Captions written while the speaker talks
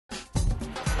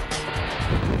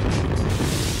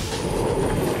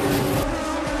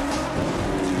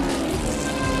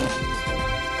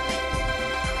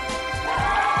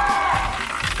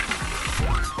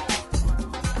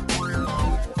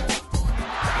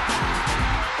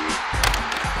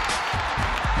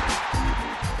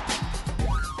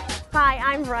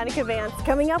I'm Veronica Vance.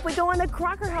 Coming up, we go on the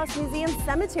Crocker House Museum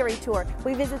Cemetery Tour.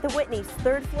 We visit the Whitney's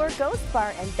third floor ghost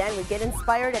bar, and then we get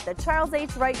inspired at the Charles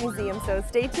H. Wright Museum, so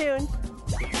stay tuned.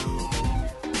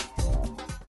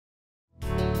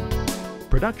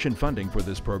 Production funding for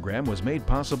this program was made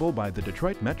possible by the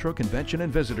Detroit Metro Convention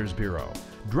and Visitors Bureau,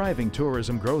 driving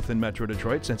tourism growth in Metro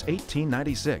Detroit since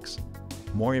 1896.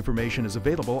 More information is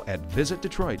available at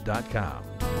visitdetroit.com.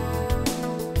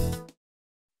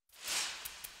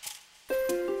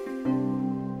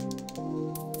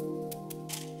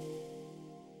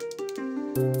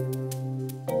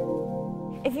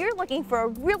 If you're looking for a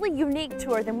really unique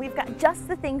tour, then we've got just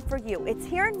the thing for you. It's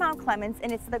here in Mount Clemens,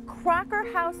 and it's the Crocker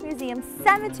House Museum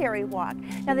Cemetery Walk.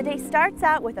 Now, the day starts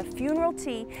out with a funeral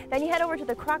tea, then you head over to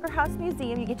the Crocker House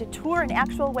Museum, you get to tour an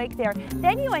actual wake there,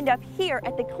 then you end up here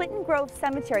at the Clinton Grove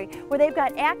Cemetery, where they've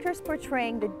got actors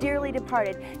portraying the dearly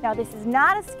departed. Now, this is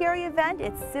not a scary event,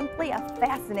 it's simply a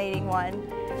fascinating one.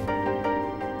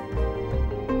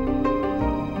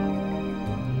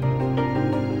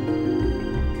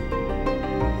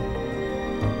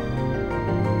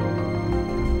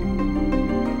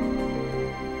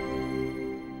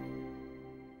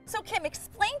 So Kim,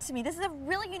 explain to me, this is a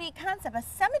really unique concept, a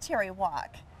cemetery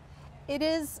walk. It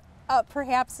is,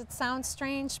 perhaps it sounds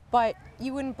strange, but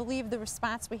you wouldn't believe the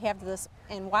response we have to this.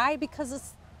 And why? Because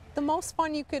it's the most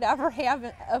fun you could ever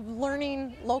have of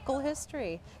learning local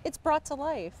history. It's brought to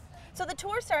life. So the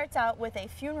tour starts out with a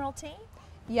funeral tea?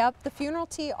 Yep, the funeral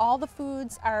tea, all the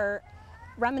foods are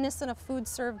reminiscent of food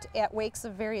served at wakes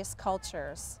of various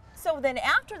cultures. So then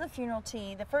after the funeral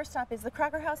tea, the first stop is the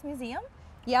Crocker House Museum?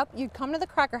 Yep, you'd come to the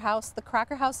Crocker House. The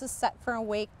Crocker House is set for a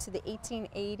wake to the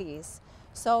 1880s.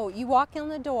 So you walk in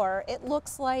the door, it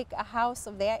looks like a house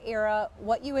of that era,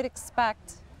 what you would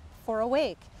expect for a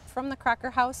wake. From the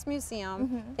Crocker House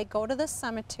Museum, they go to the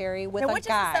cemetery with a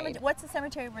guide. What's the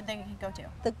cemetery where they can go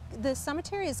to? The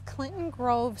cemetery is Clinton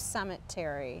Grove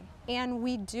Cemetery, and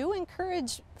we do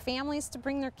encourage families to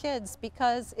bring their kids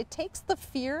because it takes the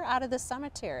fear out of the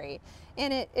cemetery,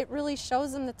 and it really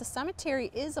shows them that the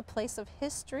cemetery is a place of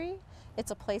history,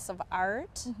 it's a place of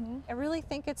art. I really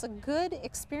think it's a good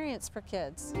experience for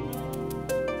kids.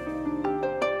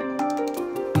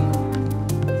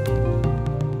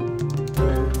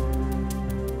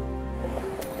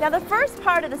 Now, the first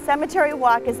part of the cemetery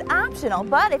walk is optional,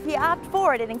 but if you opt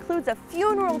for it, it includes a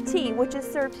funeral tea, which is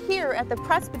served here at the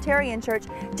Presbyterian Church,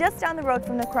 just down the road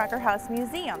from the Crocker House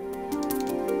Museum.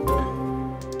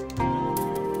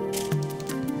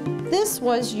 This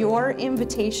was your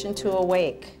invitation to a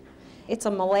wake. It's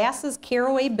a molasses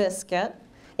caraway biscuit.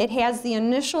 It has the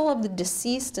initial of the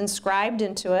deceased inscribed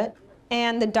into it,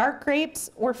 and the dark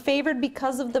grapes were favored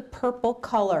because of the purple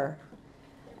color.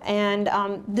 And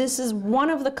this is one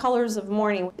of the colors of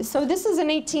mourning. So this is an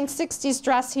 1860s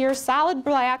dress here, solid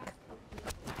black.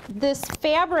 This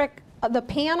fabric, the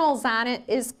panels on it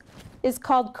is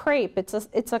called crepe.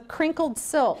 It's a crinkled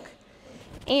silk.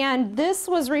 And this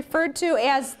was referred to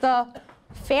as the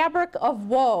fabric of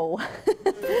woe.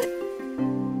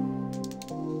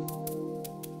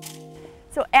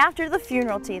 So after the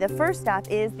funeral tea, the first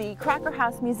stop is the Crocker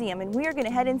House Museum, and we are going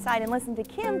to head inside and listen to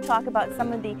Kim talk about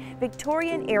some of the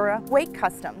Victorian era wake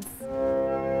customs.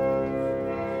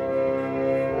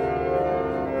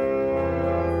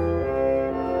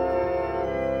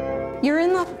 You're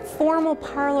in the formal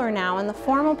parlor now, and the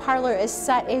formal parlor is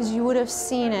set as you would have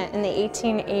seen it in the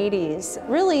 1880s,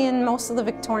 really in most of the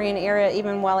Victorian era,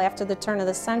 even well after the turn of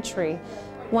the century,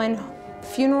 when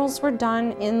funerals were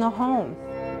done in the home.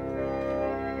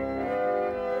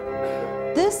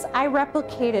 This I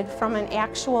replicated from an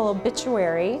actual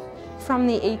obituary from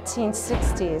the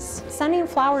 1860s. Sending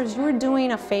flowers, you were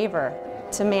doing a favor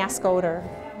to mask odor.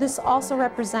 This also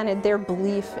represented their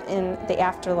belief in the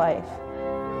afterlife.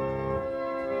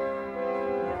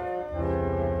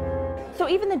 So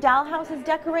even the dollhouse is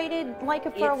decorated like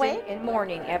for a wake? In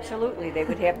mourning, absolutely. They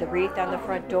would have the wreath on the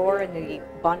front door and the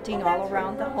bunting all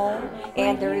around the home,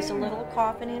 and there is a little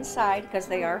coffin inside because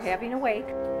they are having a wake.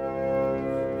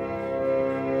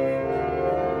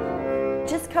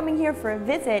 Just coming here for a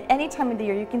visit any time of the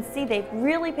year, you can see they've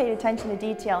really paid attention to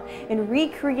detail in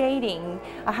recreating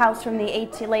a house from the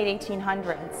late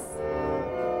 1800s.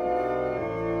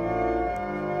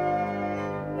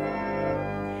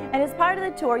 And as part of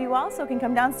the tour, you also can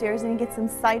come downstairs and get some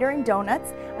cider and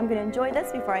donuts. I'm going to enjoy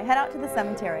this before I head out to the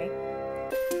cemetery.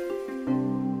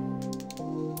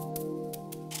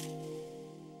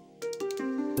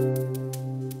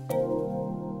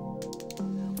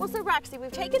 Well, so Roxy,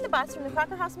 we've taken the bus from the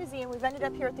Crocker House Museum. We've ended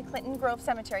up here at the Clinton Grove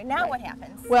Cemetery. Now what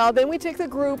happens? Well, then we take the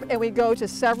group and we go to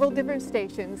several different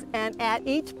stations, and at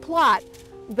each plot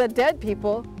the dead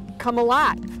people come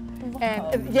alive.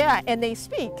 And yeah, and they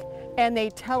speak and they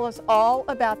tell us all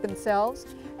about themselves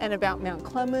and about Mount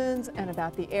Clemens and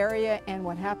about the area and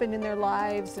what happened in their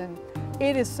lives, and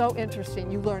it is so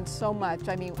interesting. You learn so much.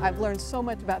 I mean, I've learned so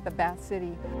much about the Bath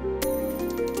City.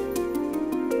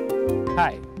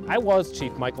 Hi, I was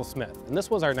Chief Michael Smith, and this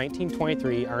was our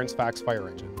 1923 Arns Fox fire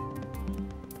engine.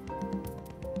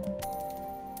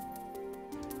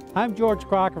 I'm George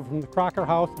Crocker from the Crocker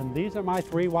House, and these are my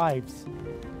 3 wives.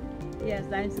 Yes,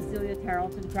 I'm Cecilia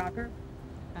Tarleton Crocker.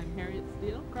 I'm Harriet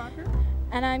Steele Crocker.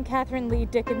 And I'm Catherine Lee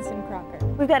Dickinson Crocker.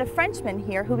 We've got a Frenchman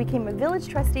here who became a village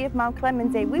trustee of Mount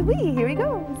Clemens. Oui, oui, here he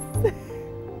goes.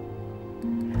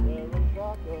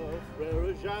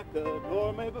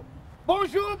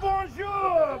 Bonjour,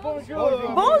 bonjour,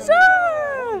 bonjour.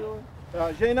 Bonjour!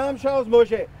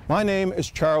 My name is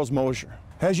Charles Mosier.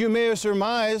 As you may have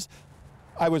surmised,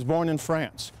 I was born in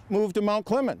France, moved to Mount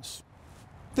Clemens.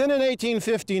 Then in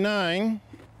 1859,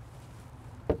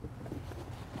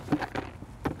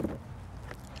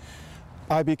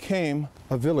 I became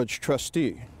a village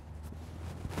trustee.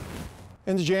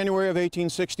 In January of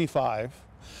 1865,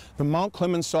 the Mount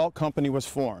Clemens Salt Company was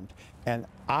formed, and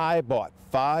I bought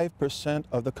 5%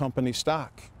 of the company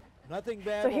stock.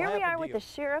 So here we are with the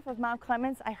sheriff of Mount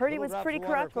Clemens. I heard he was pretty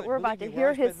corrupt, but we're about to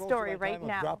hear his story right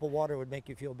now. A drop of water would make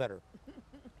you feel better.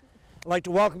 I'd like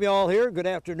to welcome you all here. Good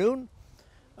afternoon.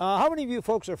 How many of you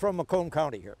folks are from Macomb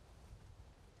County here?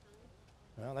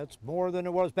 Well, that's more than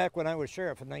it was back when I was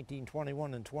sheriff in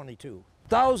 1921 and 22.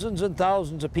 Thousands and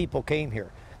thousands of people came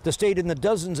here. They stayed in the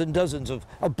dozens and dozens of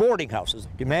boarding houses.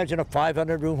 Can you imagine a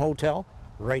 500-room hotel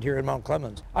right here in Mount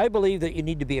Clemens? I believe that you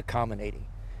need to be accommodating.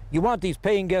 You want these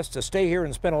paying guests to stay here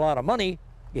and spend a lot of money,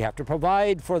 you have to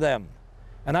provide for them.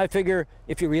 And I figure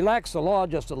if you relax the law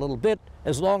just a little bit,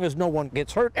 as long as no one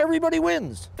gets hurt, everybody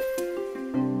wins.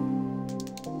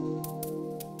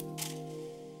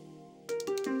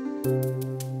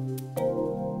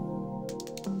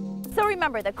 So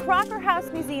remember, the Crocker House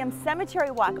Museum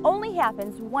Cemetery Walk only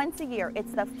happens once a year.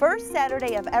 It's the first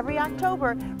Saturday of every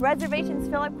October. Reservations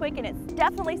fill up quick, and it's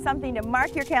definitely something to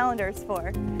mark your calendars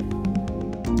for.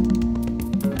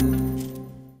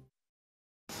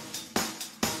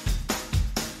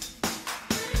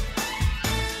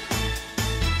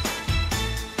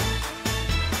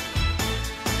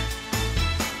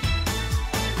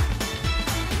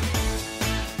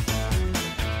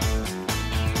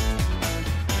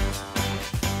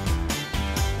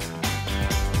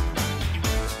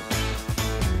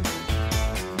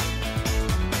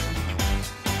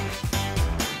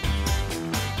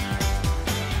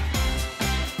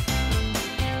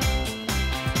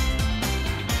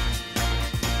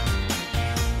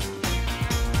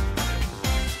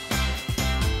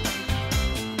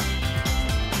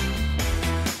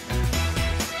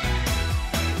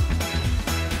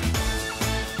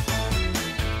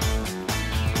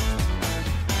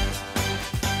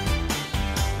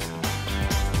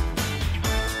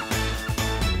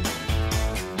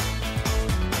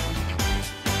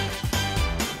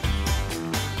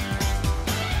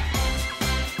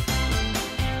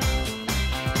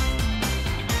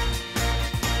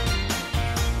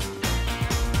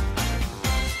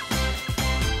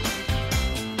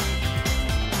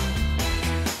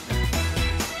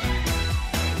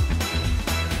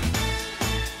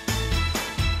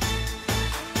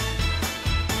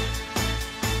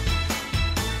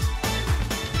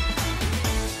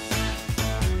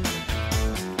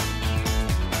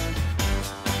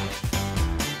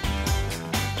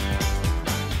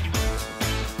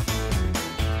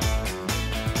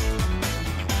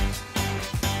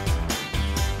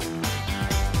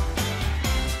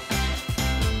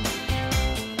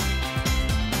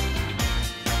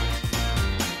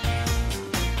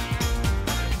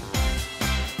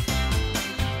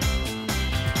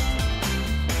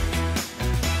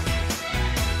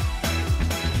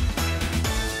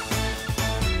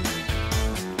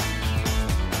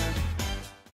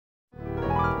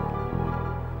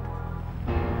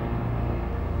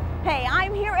 Hey,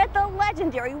 I'm here at the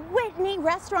legendary Whitney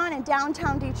restaurant in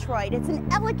downtown Detroit. It's an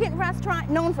elegant restaurant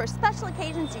known for special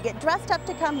occasions. You get dressed up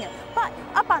to come here. But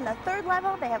up on the 3rd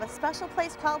level, they have a special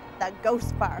place called the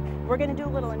Ghost Bar. We're going to do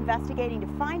a little investigating to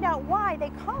find out why they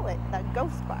call it the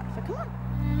Ghost Bar. So come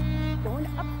on, going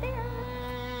up there.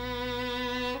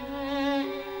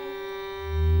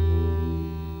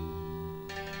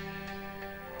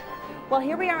 Well,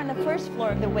 here we are on the 1st floor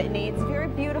of the Whitney. It's very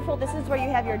beautiful. This is where you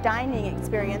have your dining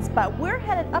experience, but we're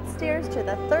headed upstairs to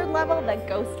the 3rd level, the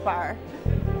Ghost Bar.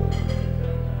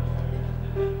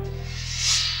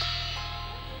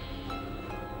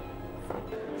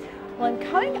 Well,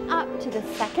 I'm coming up to the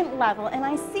second level, and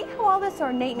I see how all this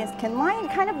ornateness can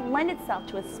kind of lend itself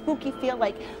to a spooky feel,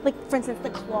 like for instance, the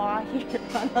claw here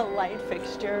on the light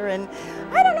fixture. And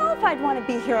I don't know if I'd want to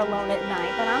be here alone at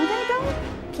night, but I'm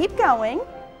gonna keep going.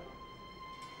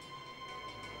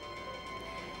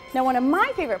 Now, one of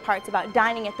my favorite parts about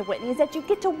dining at the Whitney is that you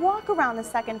get to walk around the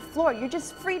second floor. You're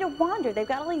just free to wander. They've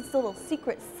got all these little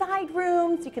secret side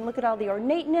rooms. You can look at all the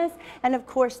ornateness, and of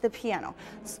course the piano.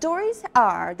 Stories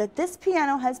are that this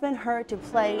piano has been heard to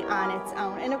play on its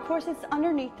own, and of course it's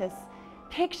underneath this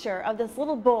picture of this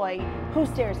little boy who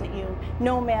stares at you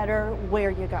no matter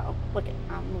where you go. Look at,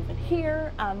 I'm moving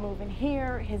here, I'm moving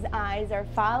here. His eyes are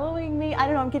following me. I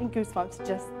don't know, I'm getting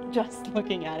goosebumps just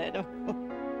looking at it.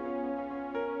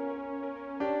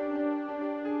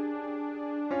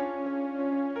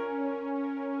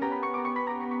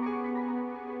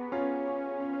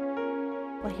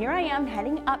 Well, here I am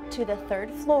heading up to the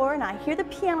third floor, and I hear the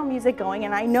piano music going,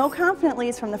 and I know confidently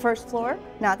it's from the first floor,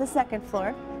 not the second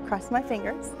floor. Cross my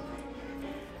fingers.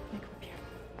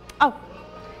 Oh,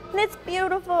 and it's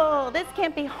beautiful. This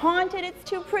can't be haunted. It's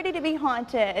too pretty to be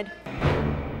haunted.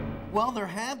 Well, there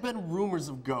have been rumors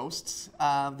of ghosts.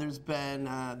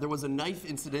 There was a knife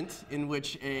incident in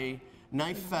which a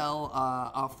knife fell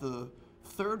off the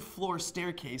third floor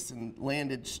staircase and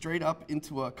landed straight up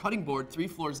into a cutting board 3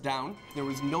 floors down. There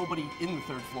was nobody in the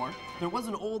third floor. There was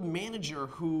an old manager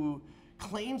who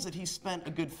claims that he spent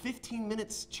a good 15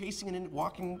 minutes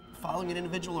following an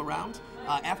individual around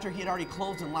after he had already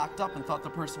closed and locked up and thought the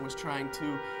person was trying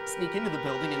to sneak into the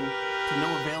building, and to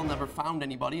no avail, never found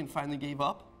anybody and finally gave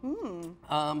up.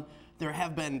 There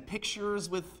have been pictures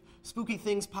with spooky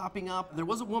things popping up. There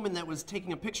was a woman that was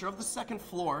taking a picture of the second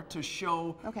floor to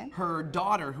show her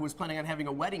daughter, who was planning on having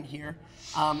a wedding here,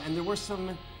 and there were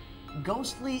some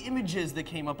ghostly images that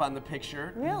came up on the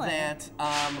picture that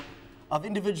of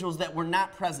individuals that were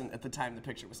not present at the time the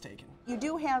picture was taken. You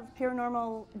do have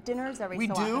paranormal dinners every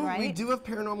so often, right? We do have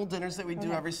paranormal dinners that we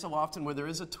do every so often, where there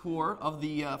is a tour of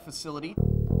the facility.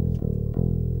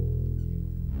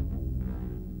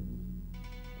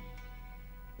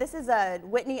 This is a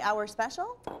Whitney Hour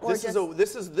special? Or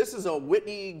this is a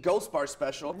Whitney Ghost Bar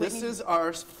special. This is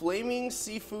our flaming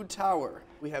seafood tower.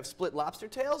 We have split lobster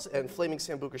tails and flaming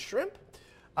sambuca shrimp.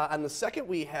 On the second,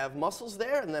 we have mussels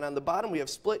there, and then on the bottom we have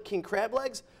split king crab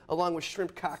legs along with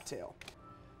shrimp cocktail.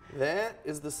 That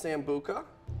is the sambuca.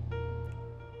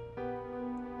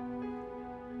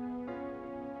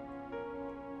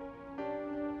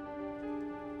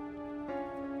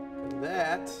 And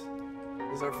that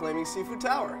is our flaming seafood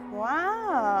tower.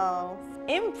 Wow,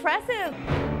 impressive.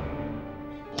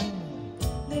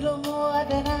 Little more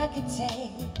than I could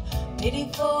take,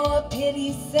 pity for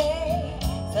pity's sake,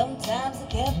 sometimes it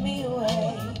kept me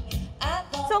away.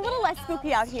 So a little less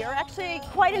spooky out here, actually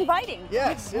quite inviting.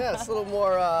 Yes, yes, a little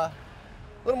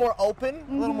more open,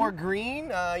 a little more green,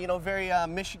 you know, very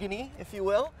Michigan-y, if you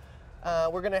will.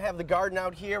 We're going to have the garden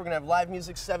out here. We're going to have live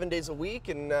music 7 days a week,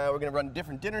 and we're going to run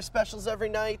different dinner specials every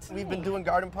night. We've been doing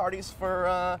garden parties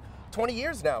for 20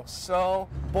 years now, so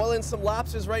boiling some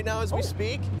lobsters right now as we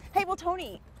speak. Hey, well,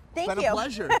 Tony, thank you. It's been a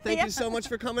pleasure. Thank you so much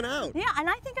for coming out. Yeah, and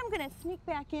I think I'm going to sneak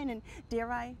back in, and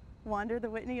dare I wander the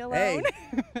Whitney alone? Hey,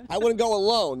 I wouldn't go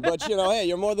alone, but you know, hey,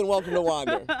 you're more than welcome to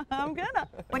wander. I'm gonna.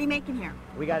 What are you making here?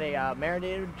 We got a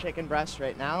marinated chicken breast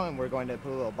right now, and we're going to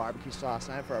put a little barbecue sauce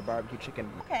on it for our barbecue chicken.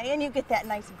 Okay, and you get that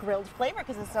nice grilled flavor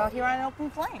because it's out here on an open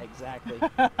flame. Exactly.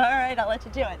 All right, I'll let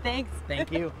you do it. Thanks.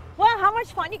 Thank you. Well, how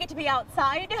much fun you get to be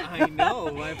outside. I know,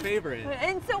 my favorite.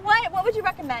 And so what would you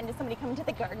recommend to somebody coming to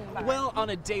the garden bar? Well, on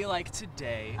a day like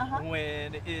today,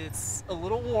 when it's a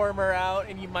little warmer out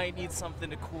and you might need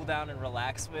something to cool down and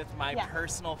relax with, my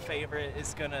personal favorite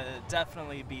is gonna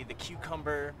definitely be the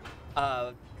cucumber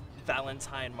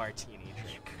Valentine martini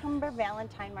drink. Cucumber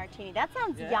Valentine martini. That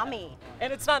sounds yummy.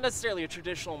 And it's not necessarily a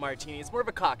traditional martini, it's more of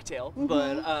a cocktail.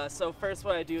 But so first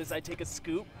what I do is I take a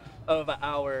scoop of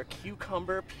our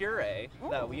cucumber puree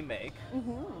that we make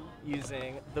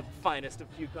using the finest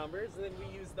of cucumbers, and then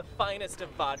we use the finest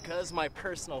of vodkas, my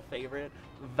personal favorite,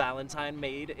 Valentine,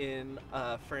 made in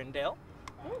Ferndale,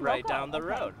 right down the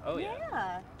road. Oh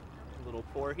yeah. A little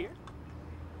pour here.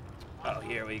 Oh,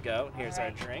 here we go. Here's our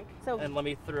drink. So, and let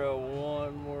me throw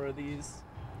one more of these.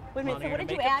 Wait a minute, so what did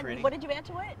you add? What did you add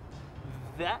to it?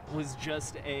 That was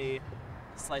just a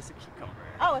slice of cucumber.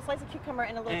 Oh, a slice of cucumber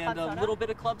and a little club soda? And a little bit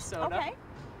of club soda. Okay.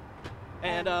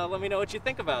 And let me know what you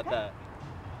think about that.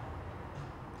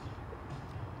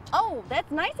 Oh, that's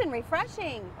nice and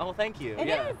refreshing. Oh, thank you. It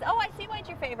is. Oh, I see why it's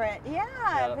your favorite.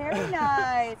 Yeah, very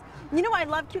nice. You know, I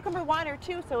love cucumber water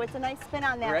too, so it's a nice spin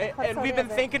on that. Right, and we've been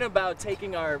thinking about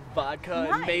taking our vodka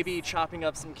and maybe chopping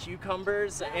up some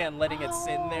cucumbers and letting it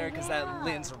sit in there, because that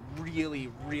lends really,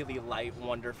 really light,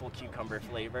 wonderful cucumber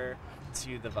flavor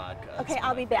to the vodka. Okay,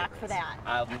 I'll be back for that.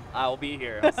 I'll be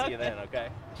here. I'll see you then, okay?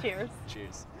 Cheers.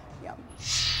 Cheers. Yum.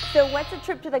 So what's a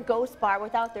trip to the Ghost Bar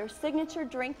without their signature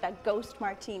drink, the Ghost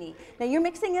Martini? Now you're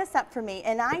mixing this up for me,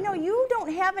 and I know you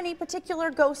don't have any particular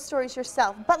ghost stories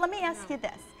yourself, but let me ask you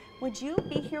this. Would you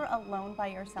be here alone by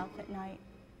yourself at night?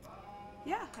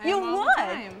 Yeah, you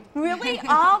would? Really?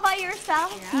 All by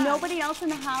yourself? Yeah. Nobody else in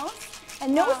the house?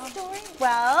 And no story?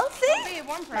 Well, see? There'll be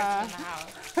one person in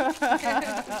the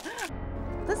house.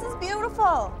 This is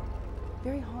beautiful.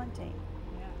 Very haunting.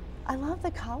 Yeah. I love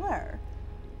the color.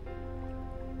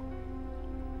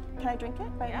 Can I drink it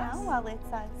right now while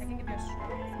it's I can give you a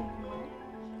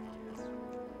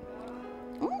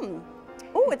straw.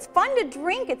 Oh, it's fun to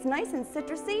drink. It's nice and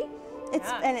citrusy.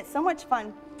 And it's so much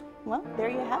fun. Well, there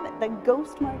you have it. The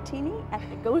Ghost Martini at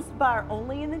the Ghost Bar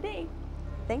only in the day.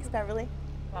 Thanks, Beverly.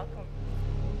 Welcome.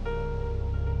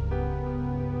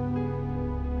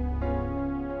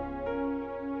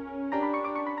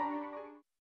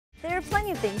 There are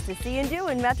plenty of things to see and do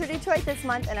in Metro Detroit this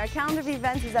month, and our calendar of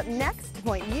events is up next to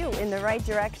point you in the right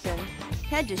direction.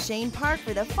 Head to Shane Park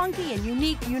for the funky and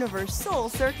unique Universe Soul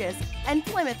Circus, and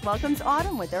Plymouth welcomes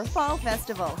autumn with their Fall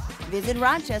Festival. Visit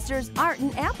Rochester's Art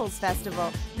and Apples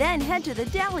Festival, then head to the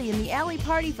Deli in the Alley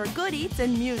Party for good eats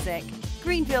and music.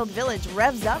 Greenfield Village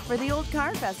revs up for the Old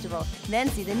Car Festival, then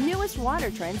see the newest water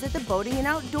trends at the Boating and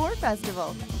Outdoor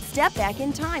Festival. Step back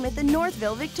in time at the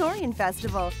Northville Victorian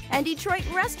Festival. And Detroit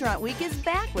Restaurant Week is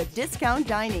back with discount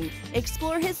dining.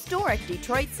 Explore historic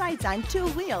Detroit sites on 2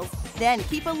 wheels. Then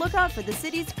keep a lookout for the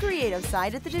city's creative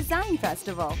side at the Design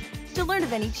Festival. To learn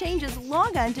of any changes,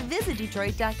 log on to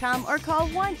visitdetroit.com or call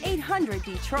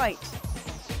 1-800-DETROIT.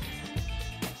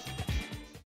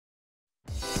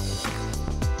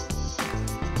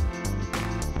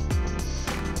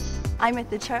 I'm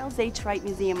at the Charles H. Wright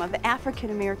Museum of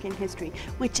African American History,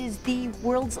 which is the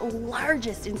world's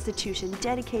largest institution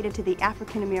dedicated to the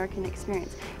African American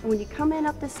experience. And when you come in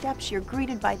up the steps, you're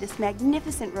greeted by this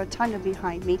magnificent rotunda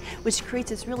behind me, which creates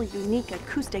this really unique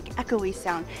acoustic echoey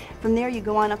sound. From there you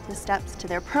go on up the steps to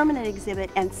their permanent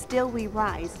exhibit, And Still We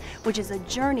Rise, which is a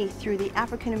journey through the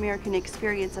African American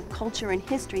experience of culture and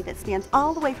history that spans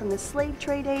all the way from the slave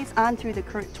trade days on through the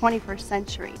current 21st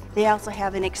century. They also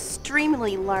have an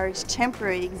extremely large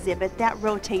temporary exhibit that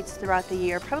rotates throughout the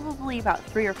year, probably about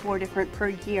 3 or 4 different per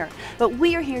year. But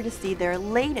we are here to see their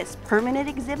latest permanent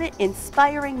exhibit,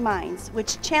 Inspiring Minds,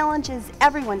 which challenges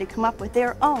everyone to come up with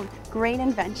their own great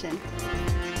invention.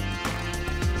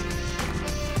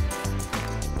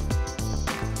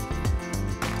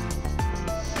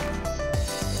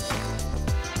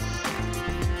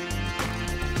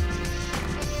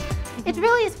 It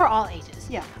really is for all ages.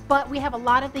 Yeah. But we have a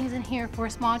lot of things in here for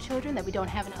small children that we don't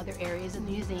have in other areas of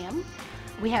the museum.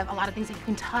 We have a lot of things that you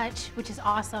can touch, which is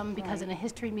awesome because in a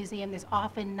history museum there's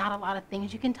often not a lot of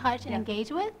things you can touch and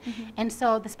engage with. And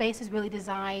so the space is really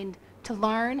designed to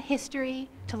learn history,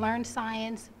 to learn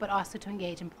science, but also to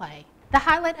engage and play. The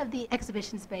highlight of the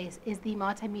exhibition space is the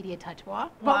multimedia touch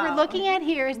wall. What we're looking at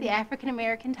here is the African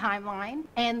American timeline,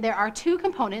 and there are 2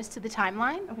 components to the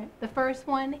timeline. The first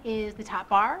one is the top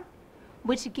bar,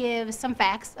 which gives some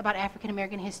facts about African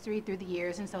American history through the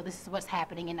years, and so this is what's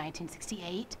happening in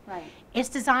 1968. Right. It's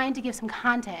designed to give some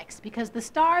context because the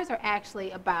stars are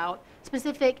actually about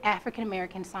specific African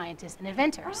American scientists and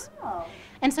inventors. Oh.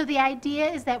 And so the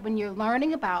idea is that when you're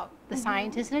learning about the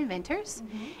scientists and inventors,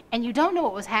 and you don't know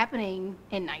what was happening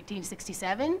in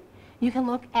 1967, you can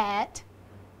look at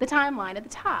the timeline at the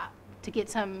top to get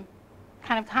some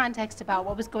kind of context about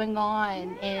what was going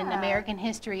on in American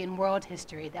history and world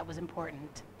history that was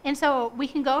important. And so we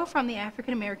can go from the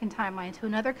African American timeline to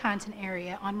another content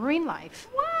area on marine life.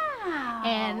 Wow!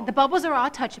 And the bubbles are all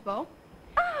touchable.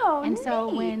 Oh, and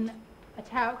so when a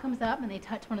child comes up and they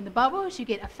touch one of the bubbles, you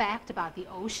get a fact about the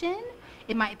ocean.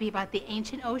 It might be about the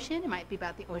ancient ocean, it might be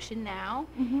about the ocean now.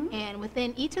 And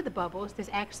within each of the bubbles, there's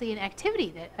actually an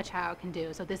activity that a child can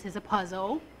do. So this is a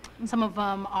puzzle. Some of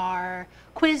them are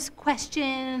quiz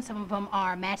questions, some of them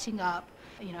are matching up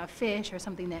you know, a fish or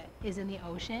something that is in the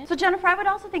ocean. So Jennifer, I would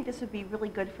also think this would be really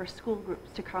good for school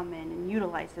groups to come in and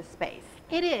utilize this space.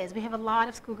 It is. We have a lot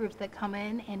of school groups that come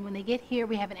in, and when they get here,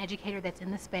 we have an educator that's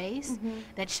in the space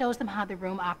that shows them how the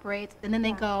room operates, and then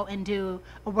they go and do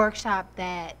a workshop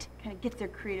that kind of gets their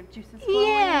creative juices flowing.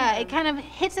 Yeah, it kind of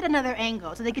hits at another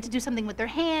angle. So they get to do something with their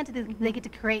hands, they get to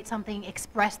create something,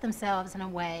 express themselves in a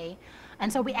way.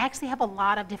 And so we actually have a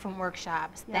lot of different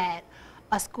workshops that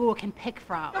a school can pick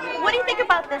from. What do you think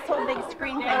about this whole big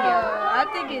screen thing here? I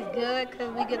think it's good because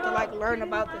we get to like learn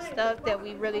about the stuff that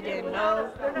we really didn't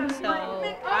know. So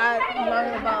I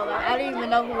learned about I didn't even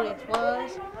know who this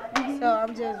was. So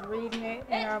I'm just reading it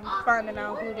and I'm finding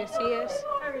out who this is.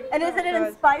 And isn't it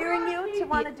inspiring you to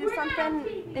want to do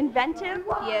something inventive?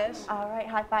 Yes. All right,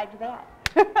 high five to that.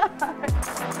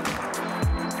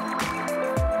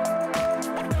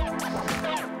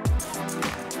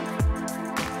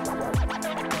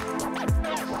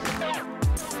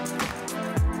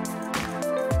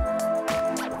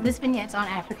 This vignette's on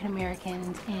African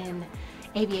Americans in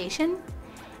aviation.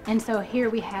 And so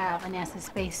here we have a NASA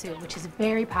spacesuit, which is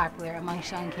very popular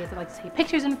amongst young kids. They like to see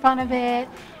pictures in front of it.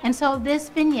 And so this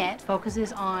vignette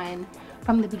focuses on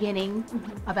from the beginning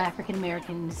of African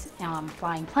Americans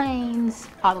flying planes,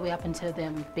 all the way up until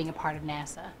them being a part of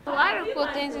NASA. A lot of cool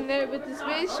things in there, but the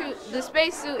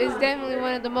spacesuit is definitely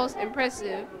one of the most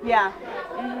impressive. Yeah,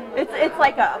 it's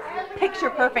like a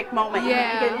picture-perfect moment.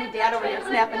 Yeah. You get your dad over here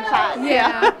snapping shots.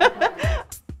 Yeah.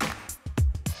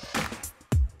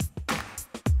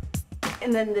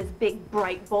 And then this big,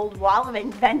 bright, bold wall of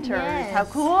inventors. Yes. How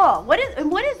cool. What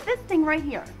is this thing right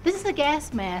here? This is a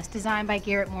gas mask designed by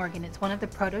Garrett Morgan. It's one of the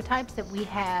prototypes that we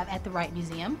have at the Wright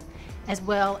Museum, as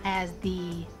well as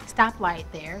the stoplight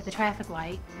there, the traffic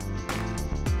light.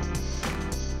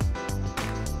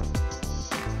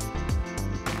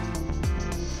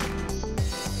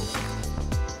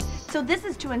 So this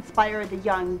is to inspire the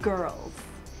young girls.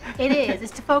 It is.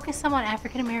 It's to focus some on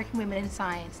African American women in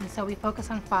science, and so we focus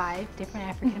on 5 different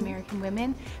African American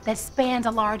women that spans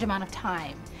a large amount of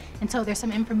time. And so there's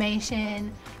some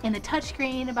information in the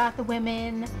touchscreen about the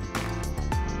women.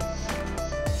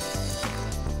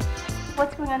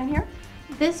 What's going on in here?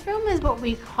 This room is what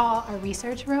we call a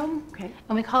research room. Okay.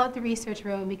 And we call it the research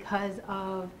room because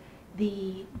of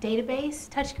the database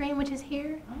touchscreen, which is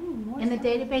here. And the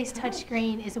database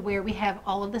touchscreen is where we have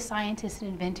all of the scientists and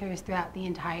inventors throughout the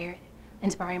entire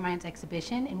Inspiring Minds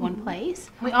exhibition in one place.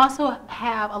 We also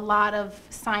have a lot of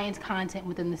science content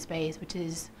within the space, which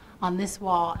is on this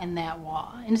wall and that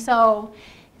wall. And so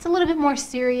it's a little bit more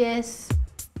serious.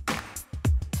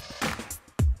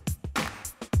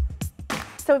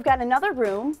 So we've got another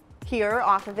room here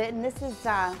off of it, and this is,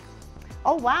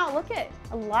 oh wow, look at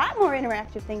a lot more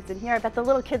interactive things in here. I bet the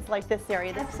little kids like this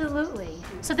area. Absolutely.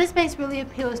 So this space really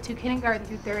appeals to kindergarten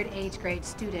through 3rd age grade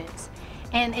students.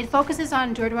 And it focuses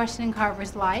on George Washington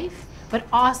Carver's life, but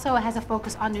also has a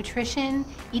focus on nutrition,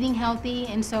 eating healthy,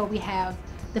 and so we have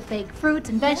the fake fruits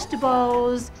and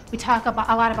vegetables. We talk about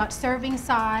a lot about serving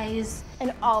size.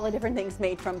 And all the different things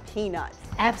made from peanuts.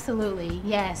 Absolutely,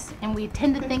 yes. And we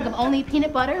tend to think of only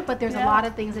peanut butter, but there's a lot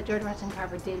of things that George Washington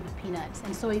Carver did with peanuts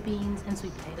and soybeans and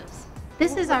sweet potatoes.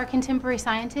 This is our contemporary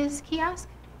scientist kiosk.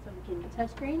 So we can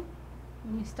touchscreen.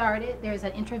 When you start it, there's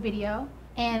an intro video.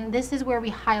 And this is where we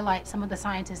highlight some of the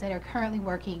scientists that are currently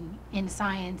working in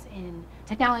science, in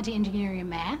technology, engineering, and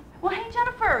math. Well, hey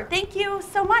Jennifer, thank you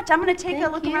so much. I'm going to take a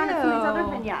look around at some of these other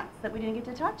vignettes that we didn't get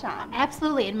to touch on.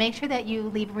 Absolutely, and make sure that you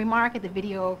leave a remark at the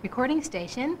video recording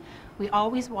station. We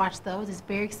always watch those. It's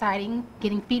very exciting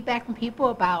getting feedback from people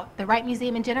about the Wright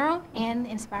Museum in general and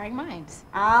Inspiring Minds.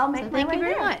 I'll make so my thank way you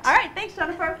very there. much. All right, thanks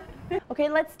Jennifer. Okay,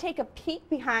 let's take a peek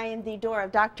behind the door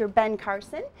of Dr. Ben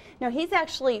Carson. Now, he's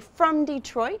actually from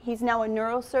Detroit. He's now a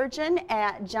neurosurgeon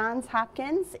at Johns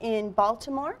Hopkins in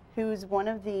Baltimore, who's one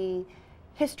of the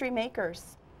history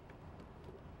makers.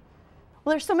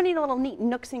 Well, there's so many little neat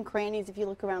nooks and crannies if you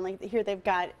look around. Like here, they've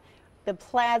got the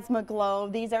plasma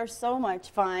globe. These are so much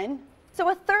fun. So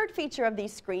a third feature of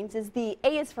these screens is the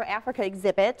A is for Africa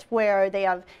exhibit, where they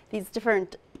have these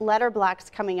different letter blocks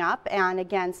coming up, and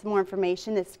again, some more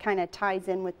information. This kind of ties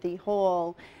in with the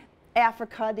whole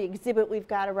Africa, the exhibit we've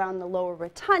got around the lower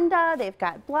rotunda. They've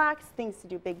got blocks, things to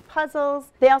do big puzzles.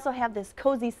 They also have this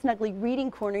cozy, snuggly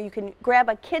reading corner. You can grab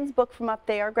a kid's book from up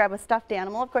there, grab a stuffed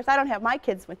animal. Of course, I don't have my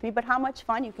kids with me, but how much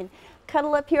fun. You can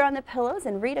cuddle up here on the pillows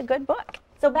and read a good book.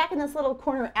 So back in this little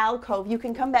corner alcove, you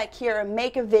can come back here and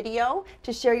make a video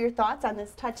to share your thoughts on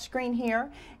this touch screen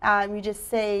here. You just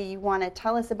say you want to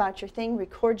tell us about your thing,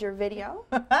 record your video.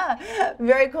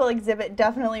 Very cool exhibit,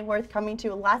 definitely worth coming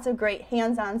to. Lots of great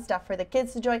hands-on stuff for the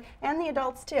kids to enjoy and the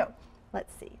adults too.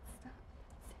 Let's see.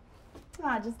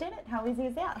 I just did it. How easy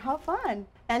is that? How fun.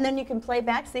 And then you can play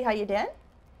back, see how you did?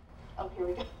 Oh, here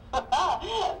we go.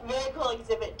 Very cool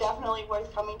exhibit. Definitely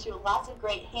worth coming to. Lots of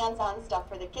great hands-on stuff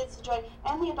for the kids to enjoy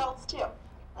and the adults too.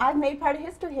 I've made part of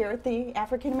history here at the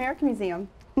African American Museum.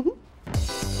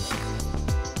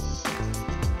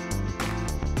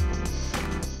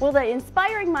 Well, the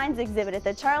Inspiring Minds exhibit at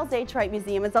the Charles H. Wright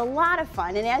Museum is a lot of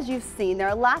fun, and as you've seen, there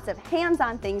are lots of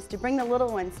hands-on things to bring the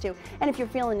little ones to. And if you're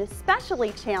feeling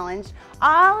especially challenged,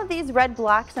 all of these red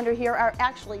blocks under here are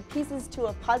actually pieces to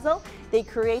a puzzle. They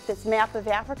create this map of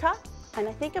Africa, and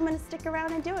I think I'm going to stick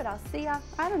around and do it. I'll see ya,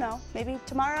 I don't know, maybe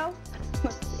tomorrow?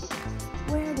 Let's see.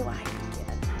 Where do I begin?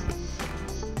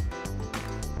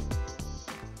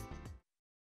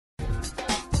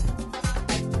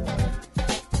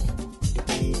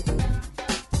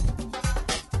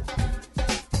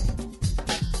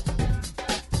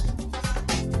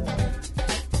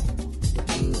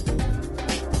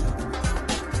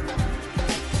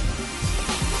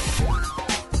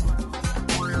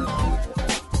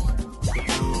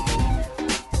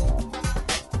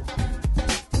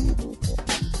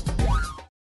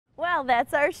 Well,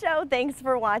 that's our show. Thanks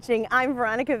for watching. I'm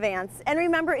Veronica Vance. And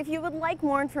remember, if you would like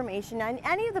more information on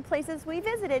any of the places we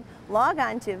visited, log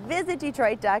on to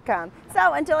visitdetroit.com.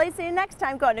 So until I see you next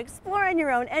time, go and explore on your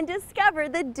own and discover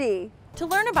the D. To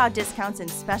learn about discounts and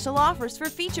special offers for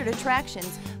featured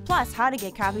attractions, plus how to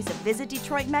get copies of Visit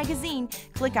Detroit magazine,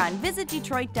 click on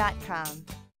visitdetroit.com.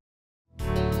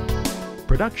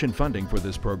 Production funding for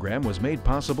this program was made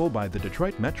possible by the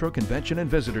Detroit Metro Convention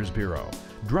and Visitors Bureau,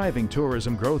 driving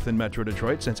tourism growth in Metro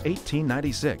Detroit since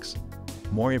 1896.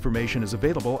 More information is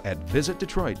available at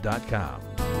visitdetroit.com.